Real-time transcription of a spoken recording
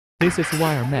This is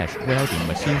wire mesh welding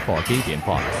machine for gabion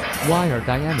box. Wire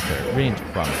diameter range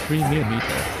from 3 mm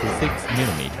to 6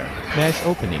 mm. Mesh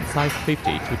opening size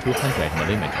 50 to 200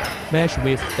 mm. Mesh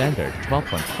width standard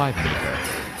 12.5 m.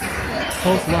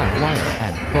 Both line wire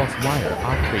and cross wire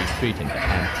are pre-straightened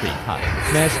and pre-cut.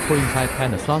 Mesh pulling by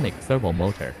Panasonic servo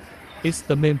motor. It's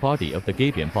the main body of the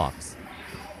gabion box.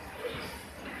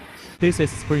 This is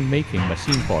spring making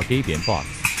machine for gabion box.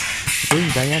 Spring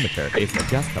diameter is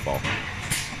adjustable.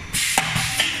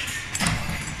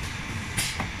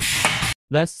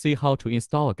 Let's see how to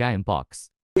install a gabion box.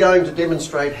 We're going to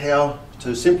demonstrate how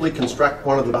to simply construct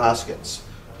one of the baskets.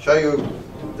 Show you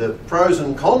the pros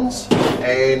and cons,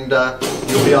 and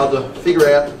you'll be able to figure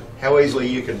out how easily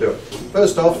you can do it.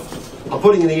 First off, I'm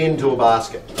putting the end to a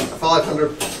basket. A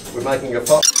 500, we're making a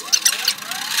 5.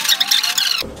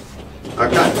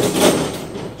 Okay,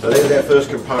 so there's our first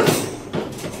component.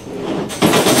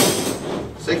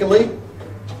 Secondly,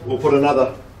 we'll put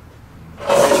another.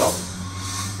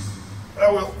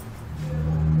 Oh well.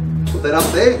 Put that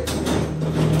up there.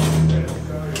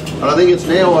 And I think it's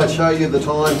now I show you the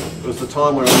time. It was the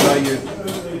time when I show you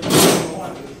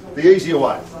the easier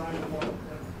way.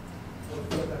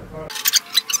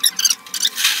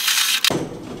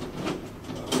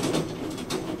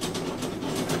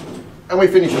 And we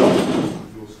finish it off.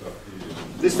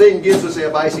 This then gives us our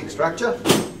basic structure.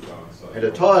 And to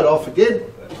tie it off again,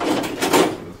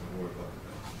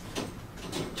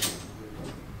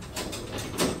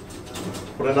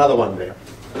 put another one down.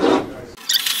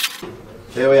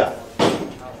 There we are.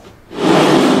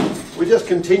 We just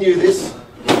continue this,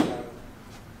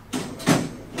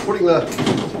 putting the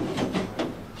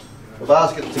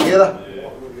basket together,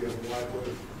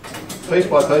 piece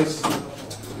by piece,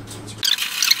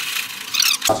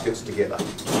 baskets together.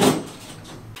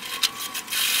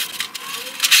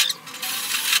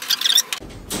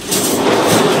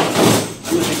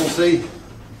 And as you can see,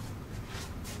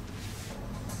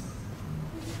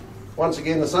 once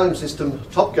again the same system,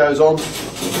 top goes on,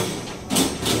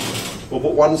 we'll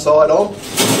put one side on,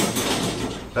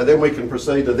 and then we can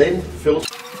proceed to then fill it.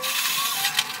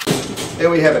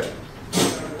 There we have it.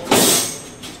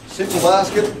 Simple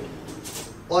basket,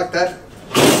 like that.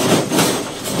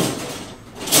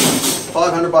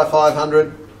 500 by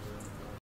 500.